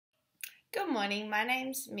Good morning, my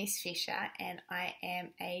name's Miss Fisher and I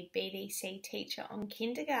am a BDC teacher on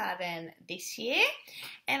kindergarten this year,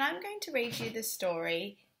 and I'm going to read you the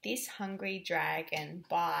story This Hungry Dragon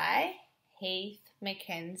by Heath,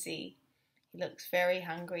 McKenzie. He looks very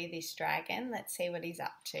hungry, this dragon. Let's see what he's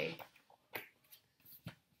up to.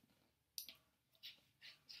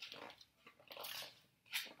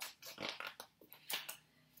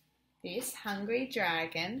 This hungry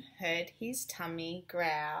dragon heard his tummy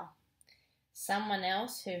growl. Someone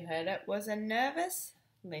else who heard it was a nervous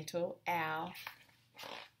little owl.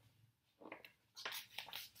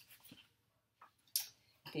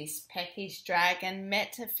 This peckish dragon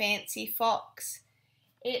met a fancy fox.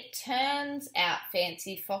 It turns out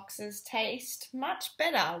fancy foxes taste much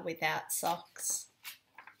better without socks.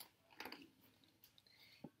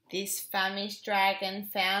 This famished dragon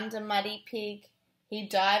found a muddy pig. He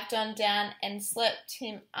dived on down and slurped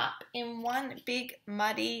him up in one big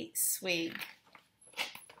muddy swig.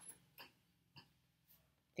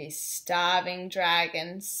 This starving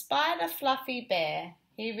dragon spied a fluffy bear.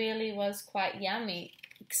 He really was quite yummy,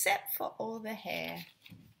 except for all the hair.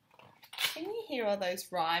 Can you hear all those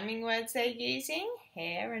rhyming words they're using?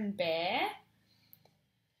 Hair and bear.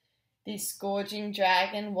 This gorging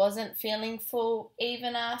dragon wasn't feeling full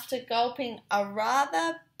even after gulping a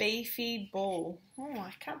rather beefy bull. Oh,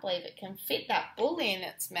 I can't believe it can fit that bull in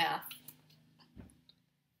its mouth.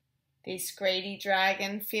 This greedy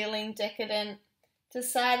dragon, feeling decadent,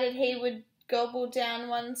 decided he would gobble down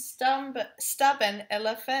one stubborn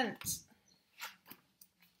elephant.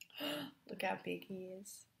 Look how big he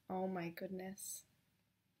is. Oh my goodness.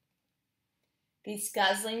 This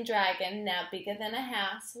guzzling dragon, now bigger than a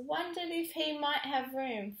house, wondered if he might have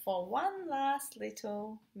room for one last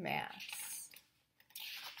little mouse.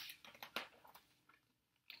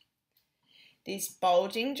 This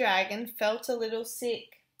bulging dragon felt a little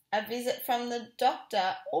sick. A visit from the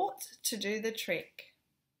doctor ought to do the trick.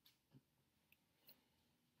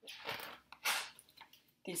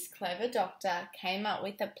 This clever doctor came up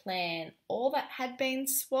with a plan. All that had been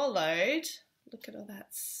swallowed, look at all that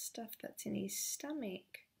stuff that's in his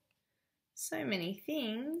stomach. So many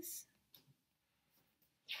things.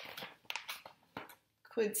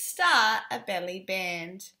 Could start a belly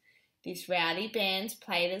band. This rowdy band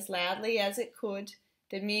played as loudly as it could.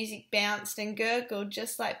 The music bounced and gurgled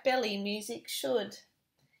just like belly music should.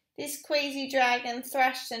 This queasy dragon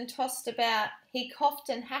thrashed and tossed about. He coughed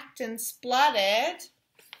and hacked and spluttered.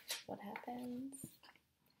 What happens?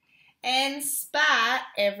 And spat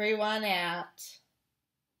everyone out.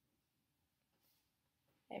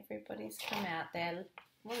 Everybody's come out there.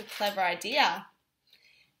 What a clever idea.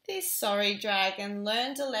 This sorry dragon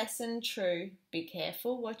learned a lesson true. Be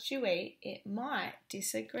careful what you eat. It might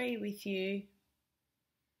disagree with you.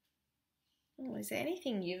 Oh, is there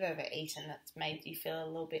anything you've ever eaten that's made you feel a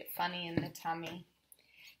little bit funny in the tummy?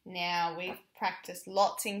 Now, we've practiced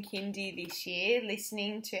lots in kindy this year,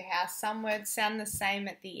 listening to how some words sound the same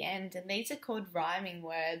at the end, and these are called rhyming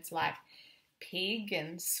words like pig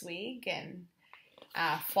and swig and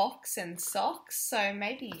fox and socks. So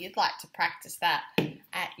maybe you'd like to practice that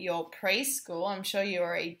at your preschool. I'm sure you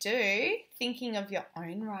already do, thinking of your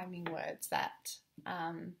own rhyming words that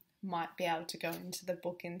might be able to go into the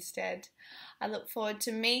book instead. I look forward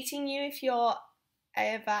to meeting you if you're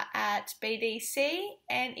ever at BDC,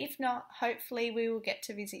 and if not, hopefully we will get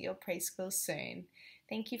to visit your preschool soon.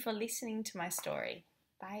 Thank you for listening to my story.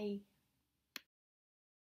 Bye.